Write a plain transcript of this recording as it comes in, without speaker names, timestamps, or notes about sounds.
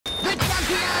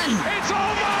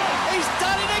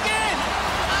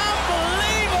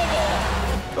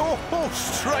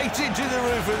straight into the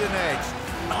roof of the net.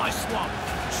 Nice one.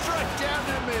 Straight down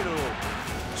the middle.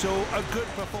 So a good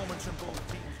performance from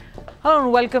both teams. Hello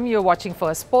and welcome. You're watching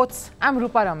Firstpost. I'm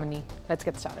Rupha Ramani. Let's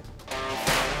get started.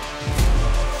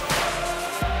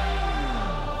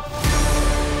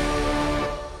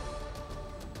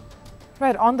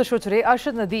 Right, on the show today,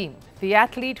 Arshad Nadeem, the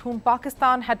athlete whom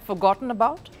Pakistan had forgotten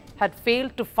about, had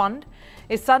failed to fund,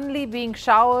 is suddenly being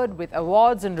showered with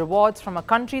awards and rewards from a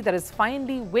country that is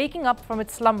finally waking up from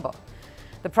its slumber.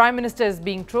 The Prime Minister is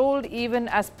being trolled even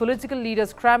as political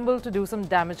leaders scramble to do some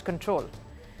damage control.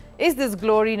 Is this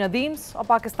glory Nadeem's or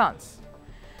Pakistan's?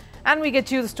 And we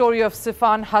get you the story of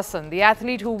Sifan Hassan, the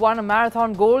athlete who won a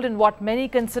marathon gold in what many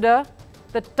consider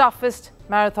the toughest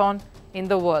marathon in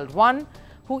the world. One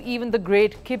who even the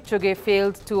great Kipchoge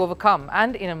failed to overcome.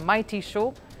 And in a mighty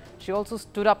show, she also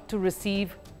stood up to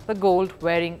receive the gold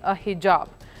wearing a hijab.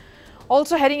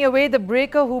 Also heading away, the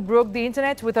breaker who broke the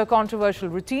internet with her controversial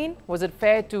routine. Was it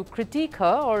fair to critique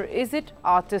her or is it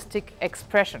artistic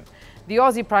expression? The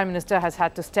Aussie Prime Minister has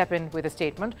had to step in with a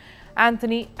statement.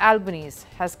 Anthony Albanese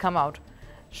has come out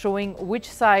showing which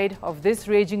side of this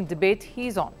raging debate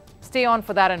he's on. Stay on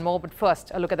for that and more, but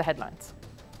first, a look at the headlines.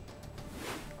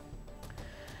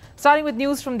 Starting with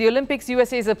news from the Olympics,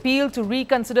 USA's appeal to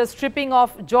reconsider stripping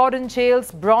off Jordan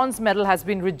Chale's bronze medal has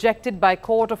been rejected by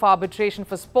Court of Arbitration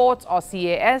for Sports or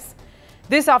CAS.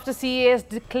 This after CAS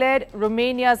declared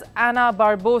Romania's Ana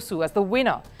Barbosu as the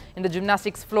winner in the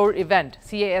gymnastics floor event.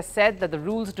 CAS said that the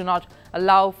rules do not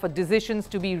allow for decisions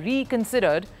to be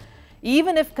reconsidered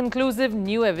even if conclusive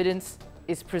new evidence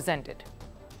is presented.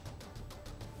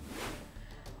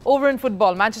 Over in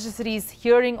football, Manchester City's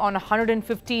hearing on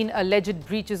 115 alleged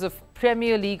breaches of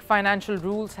Premier League financial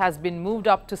rules has been moved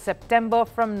up to September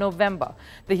from November.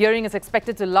 The hearing is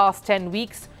expected to last 10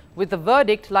 weeks, with the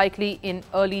verdict likely in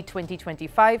early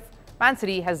 2025. Man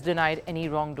City has denied any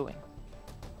wrongdoing.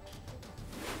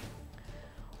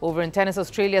 Over in tennis,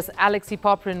 Australia's Alexei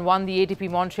Popyrin won the ATP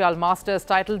Montreal Masters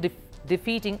title,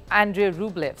 defeating Andrei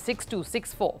Rublev 6-2,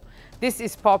 6-4. This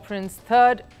is Popyrin's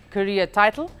third career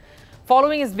title,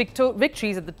 following his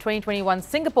victories at the 2021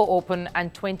 Singapore Open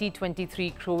and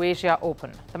 2023 Croatia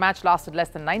Open. The match lasted less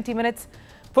than 90 minutes.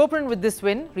 Popyrin with this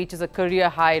win reaches a career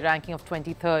high ranking of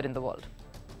 23rd in the world.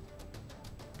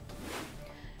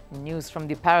 News from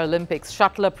the Paralympics.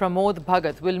 Shuttler Pramod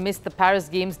Bhagat will miss the Paris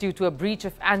Games due to a breach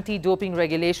of anti-doping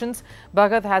regulations.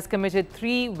 Bhagat has committed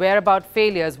 3 whereabout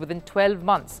failures within 12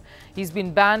 months. He's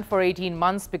been banned for 18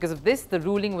 months. Because of this, the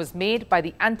ruling was made by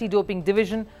the Anti-Doping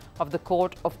Division of the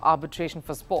Court of Arbitration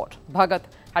for Sport. Bhagat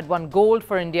had won gold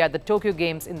for India at the Tokyo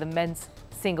Games in the men's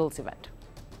singles event.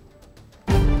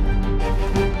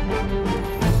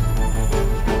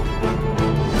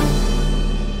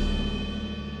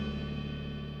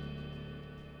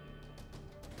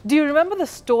 Do you remember the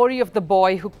story of the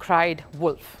boy who cried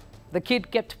wolf? The kid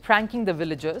kept pranking the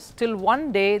villagers till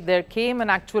one day there came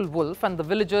an actual wolf and the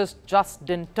villagers just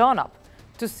didn't turn up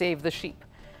to save the sheep.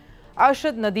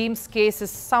 Arshad Nadeem's case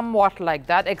is somewhat like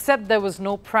that, except there was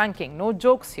no pranking, no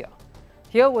jokes here.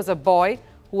 Here was a boy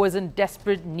who was in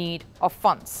desperate need of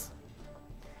funds.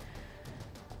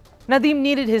 Nadeem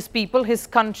needed his people, his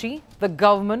country, the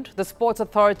government, the sports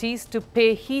authorities to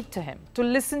pay heed to him, to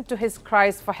listen to his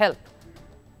cries for help.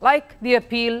 Like the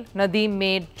appeal Nadeem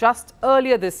made just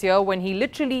earlier this year when he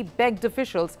literally begged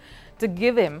officials to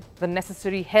give him the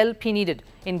necessary help he needed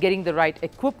in getting the right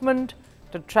equipment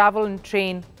to travel and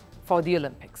train for the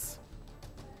Olympics.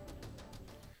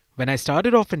 When I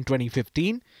started off in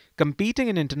 2015, competing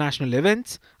in international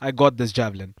events, I got this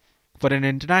javelin. For an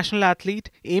international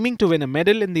athlete aiming to win a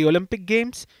medal in the Olympic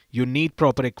Games, you need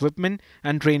proper equipment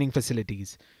and training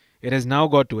facilities. It has now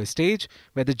got to a stage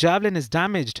where the javelin is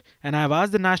damaged and I have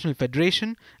asked the National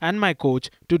Federation and my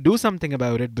coach to do something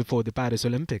about it before the Paris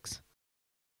Olympics.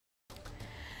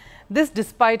 This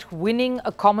despite winning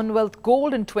a Commonwealth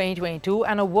gold in 2022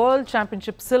 and a World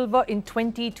Championship silver in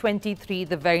 2023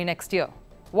 the very next year.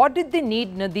 What did they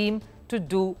need Nadeem to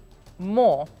do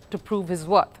more to prove his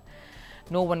worth?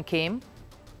 No one came.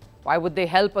 Why would they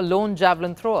help a lone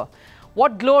javelin thrower?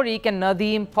 What glory can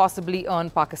Nadeem possibly earn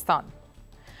Pakistan?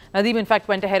 Nadeem in fact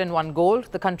went ahead and won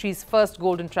gold, the country's first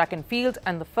gold in track and field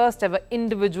and the first ever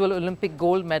individual Olympic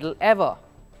gold medal ever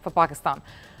for Pakistan.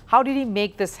 How did he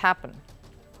make this happen?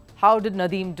 How did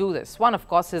Nadeem do this? One, of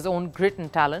course, his own grit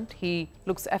and talent. He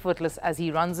looks effortless as he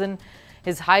runs in.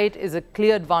 His height is a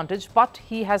clear advantage, but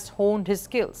he has honed his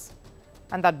skills.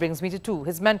 And that brings me to 2,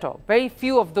 his mentor. Very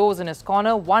few of those in his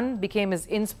corner. One became his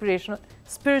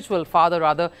spiritual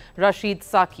father, Rashid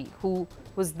Saki, who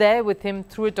was there with him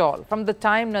through it all. From the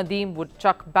time Nadeem would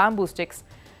chuck bamboo sticks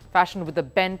fashioned with a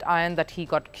bent iron that he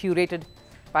got curated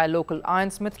by a local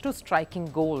ironsmith, to striking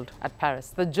gold at Paris.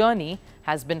 The journey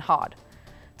has been hard.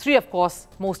 3, of course,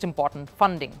 most important: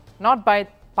 funding. Not by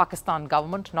Pakistan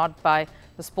government, not by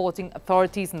the sporting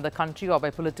authorities in the country or by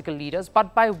political leaders,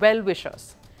 but by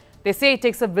well-wishers. They say it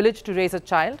takes a village to raise a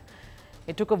child.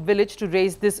 It took a village to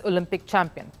raise this Olympic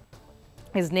champion.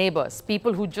 His neighbors,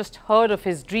 people who just heard of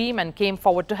his dream and came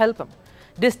forward to help him.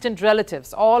 Distant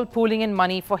relatives, all pooling in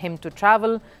money for him to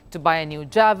travel, to buy a new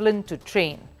javelin, to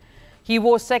train. He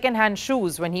wore second-hand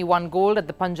shoes when he won gold at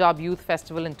the Punjab Youth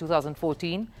Festival in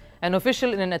 2014. An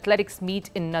official in an athletics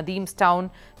meet in Nadeem's town,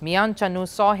 Mian Channu,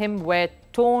 saw him wear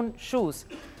torn shoes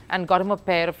and got him a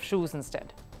pair of shoes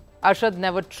instead. Arshad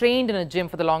never trained in a gym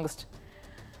for the longest.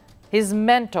 His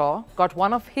mentor got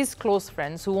one of his close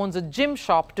friends who owns a gym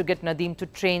shop to get Nadeem to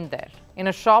train there, in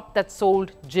a shop that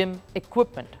sold gym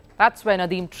equipment. That's where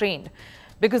Nadeem trained,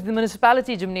 because the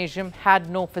municipality gymnasium had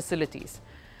no facilities.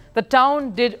 The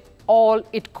town did all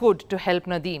it could to help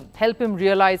Nadeem, help him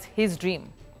realize his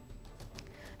dream.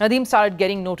 Nadeem started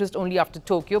getting noticed only after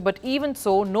Tokyo, but even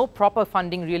so, no proper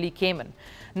funding really came in.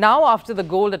 Now, after the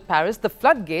gold at Paris, the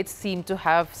floodgates seem to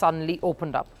have suddenly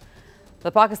opened up.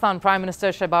 The Pakistan Prime Minister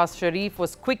Shehbaz Sharif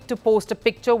was quick to post a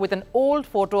picture with an old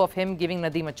photo of him giving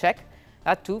Nadeem a check,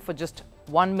 that too for just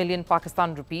 1 million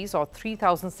Pakistan rupees or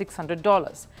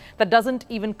 $3,600. That doesn't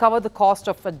even cover the cost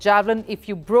of a javelin if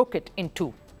you broke it in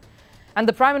two. And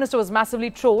the Prime Minister was massively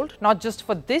trolled, not just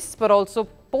for this, but also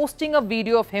posting a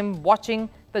video of him watching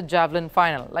the javelin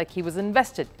final, like he was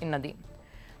invested in Nadeem.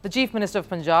 The Chief Minister of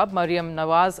Punjab, Maryam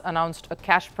Nawaz, announced a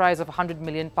cash prize of 100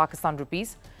 million Pakistan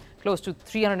rupees, close to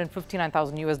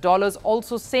 $359,000,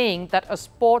 also saying that a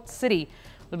sports city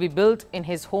will be built in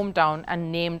his hometown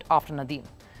and named after Nadeem.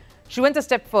 She went a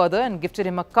step further and gifted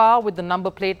him a car with the number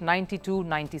plate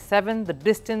 9297, the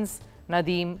distance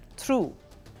Nadeem threw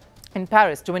in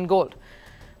Paris to win gold.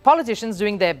 Politicians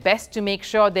doing their best to make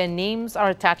sure their names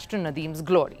are attached to Nadeem's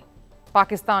glory.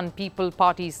 Pakistan People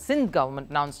Party's Sindh government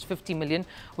announced 50 million,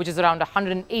 which is around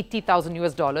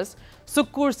 $180,000.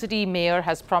 Sukkur city mayor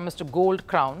has promised a gold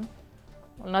crown.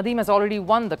 Well, Nadeem has already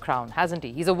won the crown, hasn't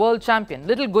he? He's a world champion.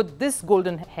 Little good this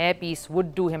golden hairpiece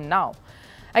would do him now.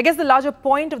 I guess the larger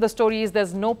point of the story is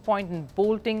there's no point in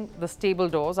bolting the stable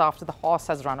doors after the horse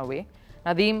has run away.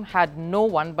 Nadeem had no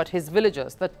one but his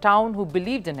villagers, the town who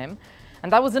believed in him,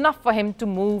 and that was enough for him to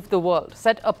move the world,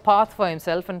 set a path for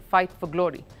himself and fight for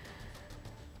glory.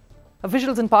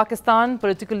 Officials in Pakistan,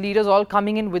 political leaders all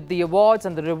coming in with the awards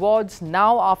and the rewards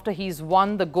now after he's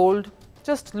won the gold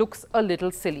just looks a little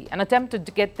silly. An attempt to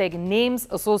get their names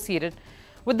associated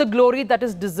with the glory that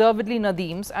is deservedly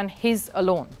Nadeem's and his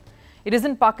alone. It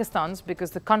isn't Pakistan's because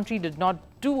the country did not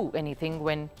do anything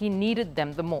when he needed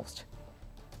them the most.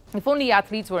 If only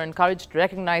athletes were encouraged,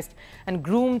 recognized and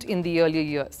groomed in the earlier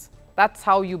years. That's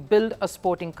how you build a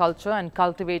sporting culture and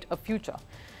cultivate a future.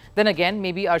 Then again,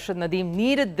 maybe Arshad Nadeem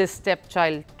needed this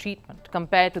stepchild treatment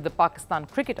compared to the Pakistan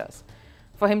cricketers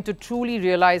for him to truly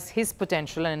realize his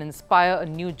potential and inspire a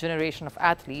new generation of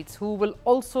athletes who will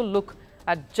also look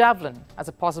at javelin as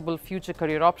a possible future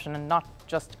career option and not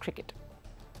just cricket.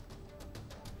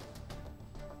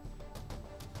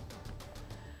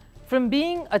 From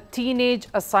being a teenage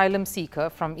asylum seeker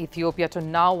from Ethiopia to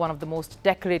now one of the most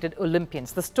decorated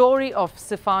Olympians, the story of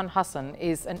Sifan Hassan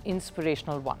is an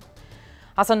inspirational one.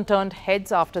 Hassan turned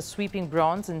heads after sweeping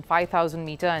bronze in 5,000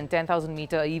 meter and 10,000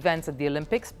 meter events at the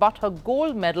Olympics, but her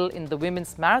gold medal in the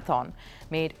women's marathon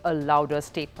made a louder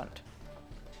statement.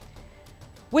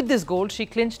 With this gold, she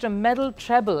clinched a medal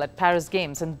treble at Paris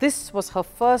Games, and this was her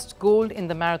first gold in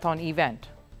the marathon event.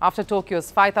 After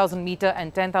Tokyo's 5,000 meter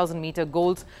and 10,000 meter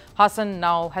golds, Hassan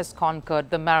now has conquered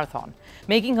the marathon,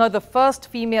 making her the first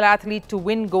female athlete to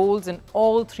win golds in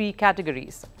all three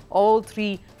categories, all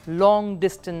three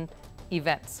long-distance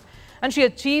events. And she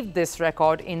achieved this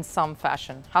record in some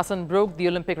fashion. Hassan broke the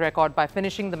Olympic record by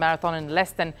finishing the marathon in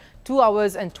less than 2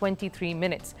 hours and 23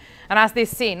 minutes. And as they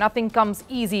say, nothing comes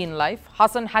easy in life.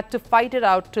 Hassan had to fight it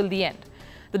out till the end.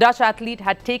 The Dutch athlete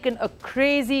had taken a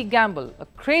crazy gamble, a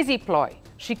crazy ploy.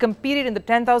 She competed in the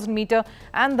 10,000 meter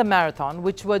and the marathon,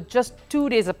 which were just 2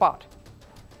 days apart.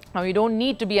 Now, you don't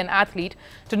need to be an athlete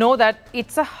to know that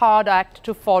it's a hard act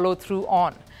to follow through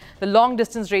on. The long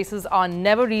distance races are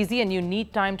never easy and you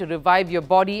need time to revive your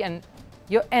body and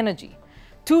your energy.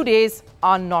 2 days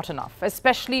are not enough,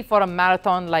 especially for a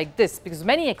marathon like this, because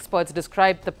many experts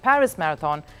describe the Paris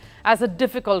Marathon as a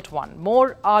difficult one,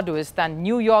 more arduous than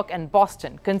New York and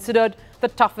Boston, considered the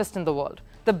toughest in the world,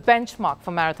 the benchmark for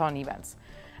marathon events.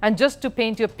 And just to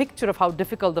paint you a picture of how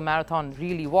difficult the marathon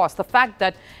really was, the fact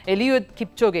that Eliud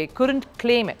Kipchoge couldn't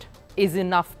claim it is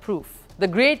enough proof. The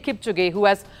great Kipchoge, who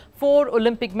has 4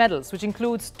 Olympic medals, which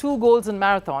includes 2 golds in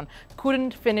marathon,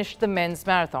 couldn't finish the men's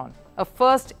marathon, a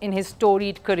first in his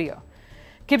storied career.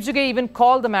 Kipchoge even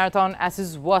called the marathon as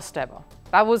his worst ever.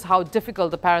 That was how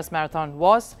difficult the Paris Marathon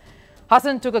was.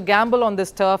 Hassan took a gamble on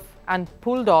this turf and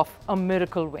pulled off a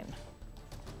miracle win.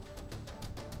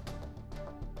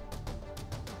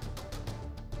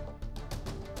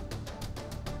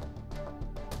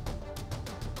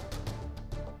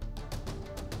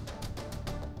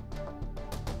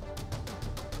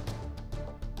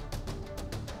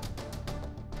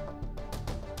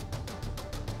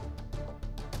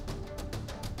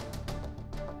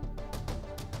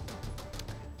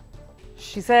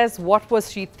 She says, what was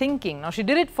she thinking? Now, she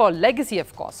did it for legacy,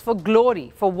 of course, for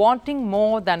glory, for wanting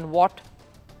more than what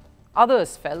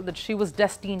others felt that she was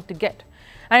destined to get.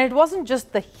 And it wasn't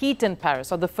just the heat in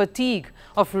Paris or the fatigue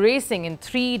of racing in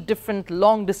 3 different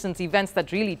long-distance events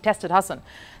that really tested Hassan.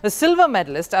 The silver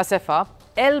medalist, Assefa,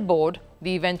 elbowed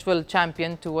the eventual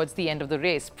champion towards the end of the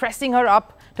race, pressing her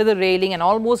up to the railing and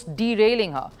almost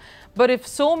derailing her. But if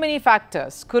so many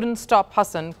factors couldn't stop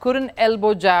Hassan, could an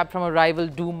elbow jab from a rival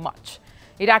do much?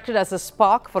 It acted as a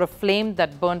spark for a flame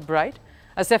that burned bright.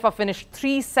 Assefa finished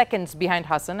 3 seconds behind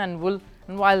Hassan, and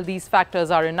while these factors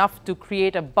are enough to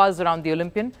create a buzz around the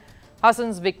Olympian,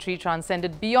 Hassan's victory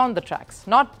transcended beyond the tracks,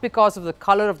 not because of the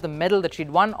color of the medal that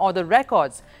she'd won or the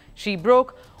records she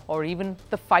broke or even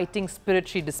the fighting spirit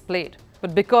she displayed,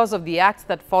 but because of the acts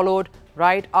that followed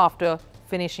right after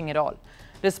finishing it all.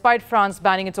 Despite France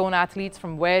banning its own athletes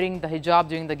from wearing the hijab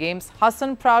during the games,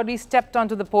 Hassan proudly stepped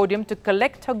onto the podium to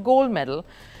collect her gold medal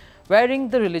wearing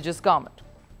the religious garment.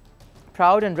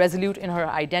 Proud and resolute in her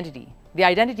identity, the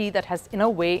identity that has in a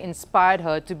way inspired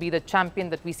her to be the champion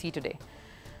that we see today.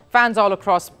 Fans all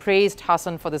across praised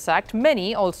Hassan for this act.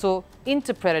 Many also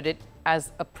interpreted it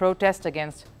as a protest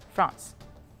against France.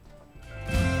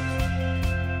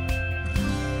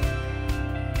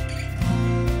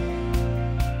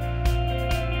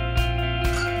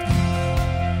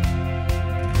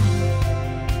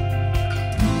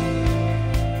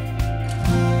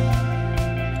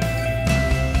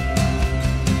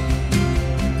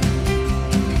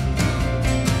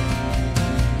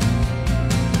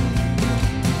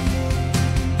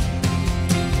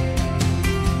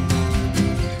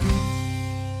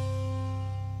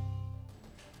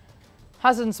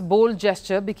 Hassan's bold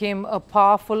gesture became a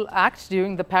powerful act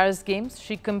during the Paris Games.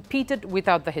 She competed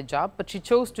without the hijab, but she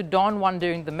chose to don one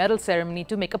during the medal ceremony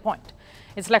to make a point.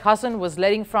 It's like Hassan was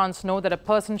letting France know that a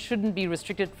person shouldn't be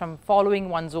restricted from following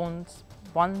one's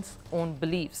own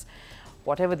beliefs,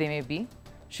 whatever they may be.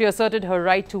 She asserted her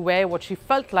right to wear what she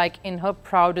felt like in her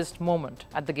proudest moment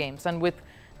at the Games, and with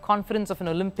confidence of an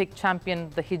Olympic champion,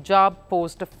 the hijab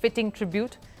posed a fitting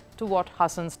tribute to what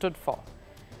Hassan stood for.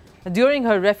 During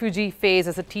her refugee phase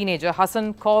as a teenager,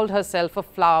 Hassan called herself a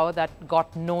flower that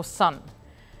got no sun.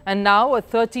 And now a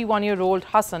 31-year-old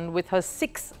Hassan with her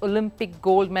 6 Olympic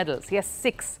gold medals, yes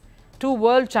 6, 2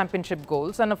 World Championship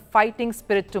golds and a fighting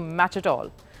spirit to match it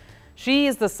all. She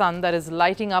is the sun that is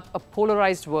lighting up a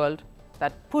polarized world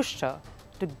that pushed her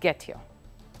to get here.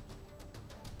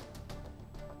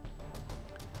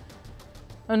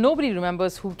 Now, nobody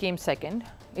remembers who came second.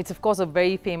 It's of course a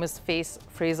very famous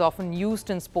phrase often used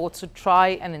in sports to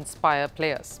try and inspire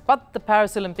players. But the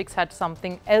Paris Olympics had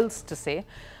something else to say.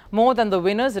 More than the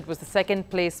winners, it was the second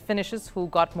place finishers who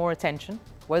got more attention.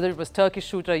 Whether it was Turkish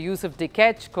shooter Yusuf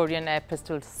Dikeç, Korean air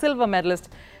pistol silver medalist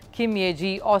Kim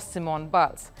Ye-ji or Simone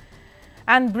Biles.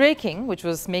 And breaking, which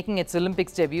was making its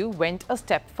Olympics debut, went a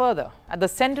step further. At the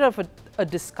center of a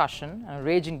discussion, a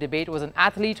raging debate, was an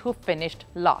athlete who finished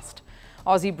last.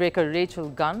 Aussie breaker Rachel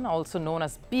Gunn, also known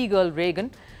as B-Girl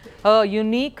Raygun. Her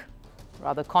unique,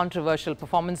 rather controversial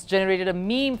performance generated a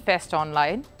meme fest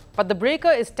online. But the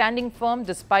breaker is standing firm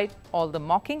despite all the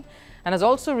mocking and has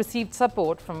also received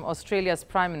support from Australia's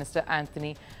Prime Minister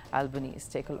Anthony Albanese.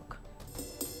 Take a look.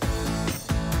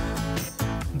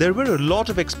 There were a lot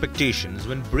of expectations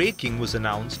when breaking was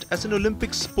announced as an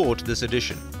Olympic sport this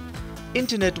edition.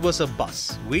 Internet was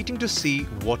abuzz, waiting to see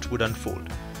what would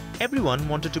unfold. Everyone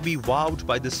wanted to be wowed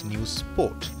by this new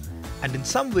sport, and in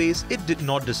some ways it did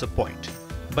not disappoint.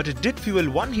 But it did fuel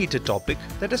one heated topic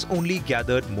that has only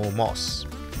gathered more moss.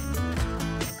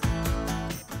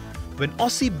 When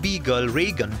Aussie B-Girl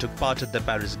Raygun took part at the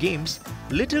Paris Games,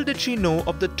 little did she know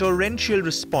of the torrential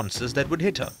responses that would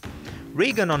hit her.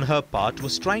 Raygun on her part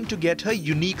was trying to get her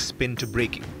unique spin to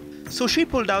breaking. So she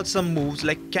pulled out some moves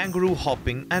like kangaroo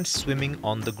hopping and swimming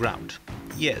on the ground.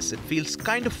 Yes, it feels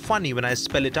kind of funny when I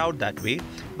spell it out that way,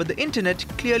 but the internet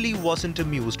clearly wasn't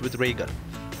amused with Raygun.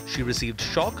 She received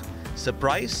shock,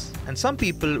 surprise, and some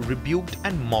people rebuked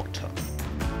and mocked her.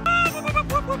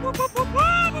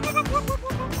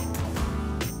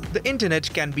 The internet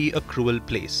can be a cruel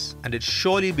place, and it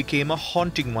surely became a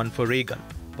haunting one for Raygun.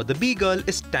 But the B-Girl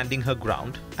is standing her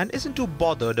ground and isn't too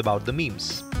bothered about the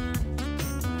memes.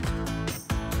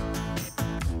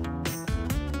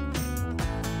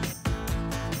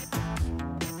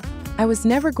 I was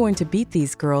never going to beat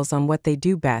these girls on what they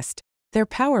do best, their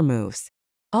power moves.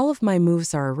 All of my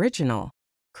moves are original.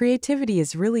 Creativity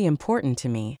is really important to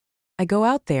me. I go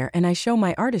out there and I show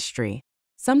my artistry.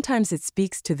 Sometimes it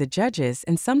speaks to the judges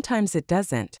and sometimes it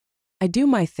doesn't. I do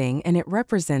my thing and it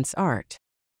represents art.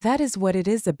 That is what it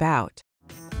is about.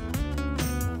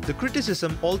 The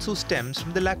criticism also stems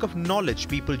from the lack of knowledge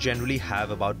people generally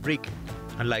have about breaking.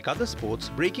 Unlike other sports,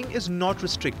 breaking is not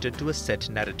restricted to a set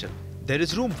narrative. There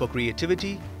is room for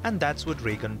creativity, and that's what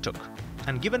Raygun took.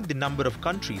 And given the number of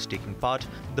countries taking part,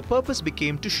 the purpose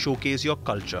became to showcase your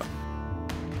culture.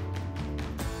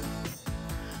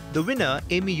 The winner,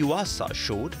 Amy Uasa,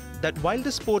 showed that while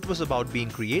the sport was about being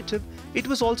creative, it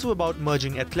was also about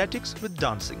merging athletics with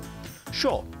dancing.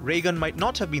 Sure, Raygun might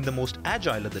not have been the most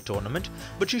agile at the tournament,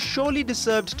 but she surely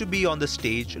deserved to be on the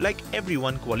stage like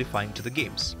everyone qualifying to the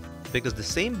games. Because the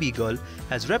same B-Girl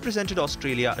has represented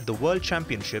Australia at the World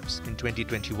Championships in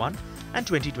 2021 and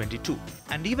 2022.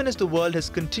 And even as the world has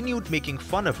continued making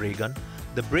fun of Raygun,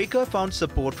 the breaker found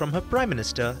support from her Prime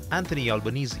Minister, Anthony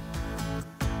Albanese.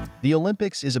 The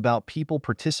Olympics is about people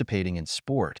participating in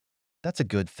sport. That's a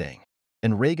good thing.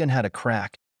 And Raygun had a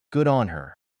crack, good on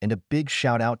her, and a big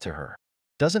shout out to her.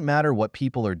 Doesn't matter what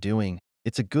people are doing,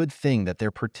 it's a good thing that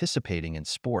they're participating in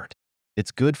sport.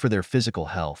 It's good for their physical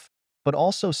health, but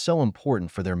also so important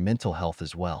for their mental health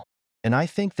as well. And I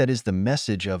think that is the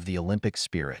message of the Olympic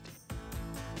spirit.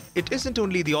 It isn't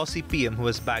only the Aussie PM who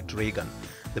has backed Raygun.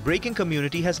 The breaking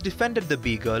community has defended the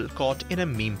B-Girl caught in a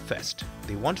meme fest.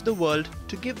 They want the world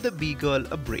to give the B-Girl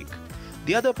a break.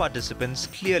 The other participants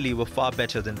clearly were far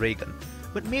better than Raygun,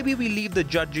 but maybe we leave the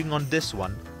judging on this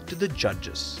one to the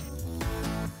judges.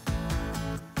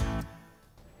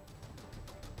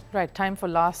 Right, time for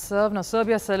last serve. Now,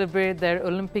 Serbia celebrated their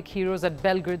Olympic heroes at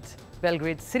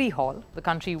Belgrade City Hall. The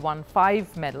country won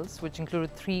 5 medals, which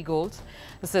included 3 golds.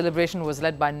 The celebration was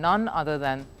led by none other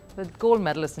than the gold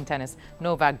medalist in tennis,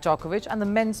 Novak Djokovic, and the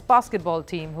men's basketball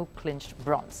team who clinched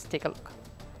bronze. Take a look.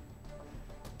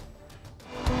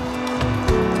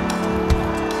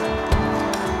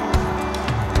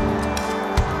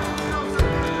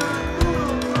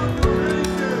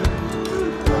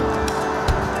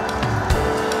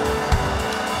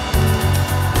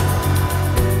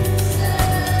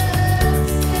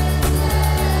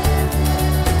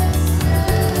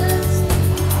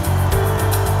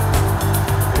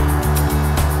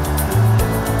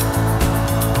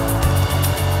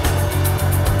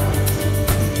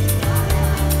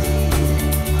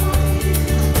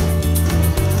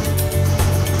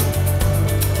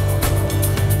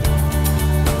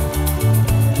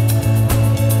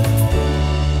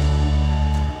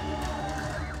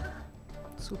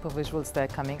 Super visuals there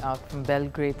coming out from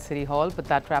Belgrade City Hall. But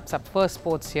that wraps up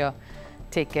Firstpost here.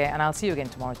 Take care, and I'll see you again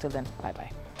tomorrow. Till then,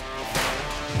 bye-bye.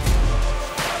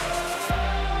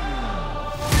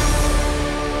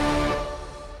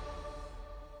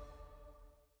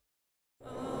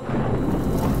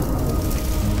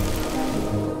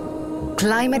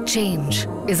 Climate change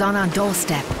is on our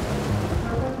doorstep.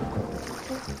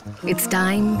 It's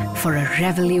time for a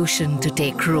revolution to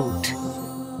take root.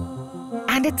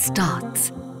 And it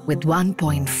starts with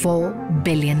 1.4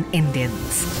 billion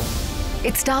Indians.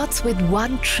 It starts with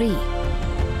one tree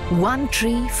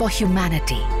for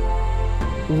humanity,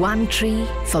 one tree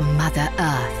for Mother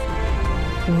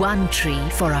Earth, one tree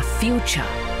for our future.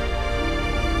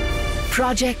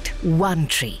 Project One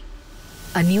Tree,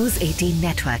 a News 18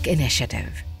 network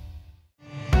initiative.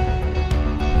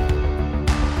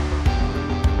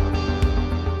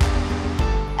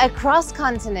 Across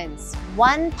continents,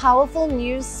 one powerful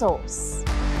news source.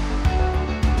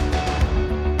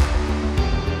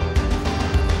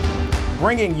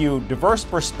 Bringing you diverse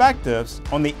perspectives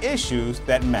on the issues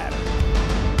that matter.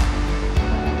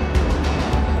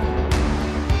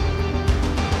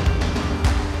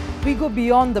 We go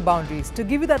beyond the boundaries to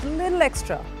give you that little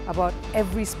extra about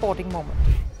every sporting moment.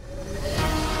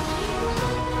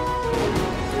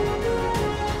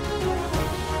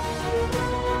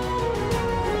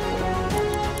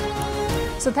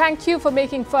 So thank you for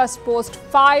making Firstpost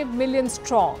 5 million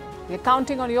strong. We're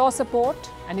counting on your support,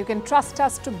 and you can trust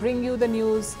us to bring you the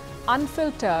news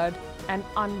unfiltered and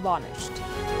unvarnished.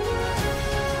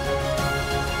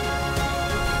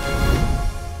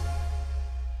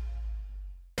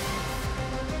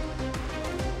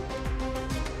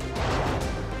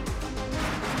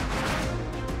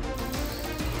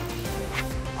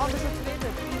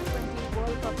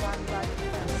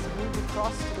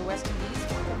 West Indies.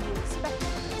 What can you expect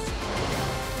from this?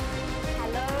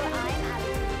 Hello, I'm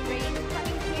Ali Green,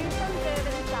 coming to you from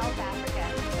Durban, South Africa.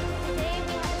 Today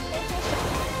we have a special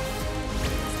show.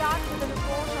 Start with a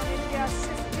report on India's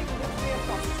shifting nuclear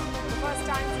posture. For the first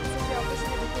time since India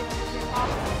officially became a nuclear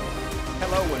power.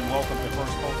 Hello and welcome to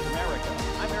Firstpost America.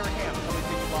 I'm Eric Ham, coming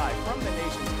to you live from the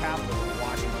nation's capital,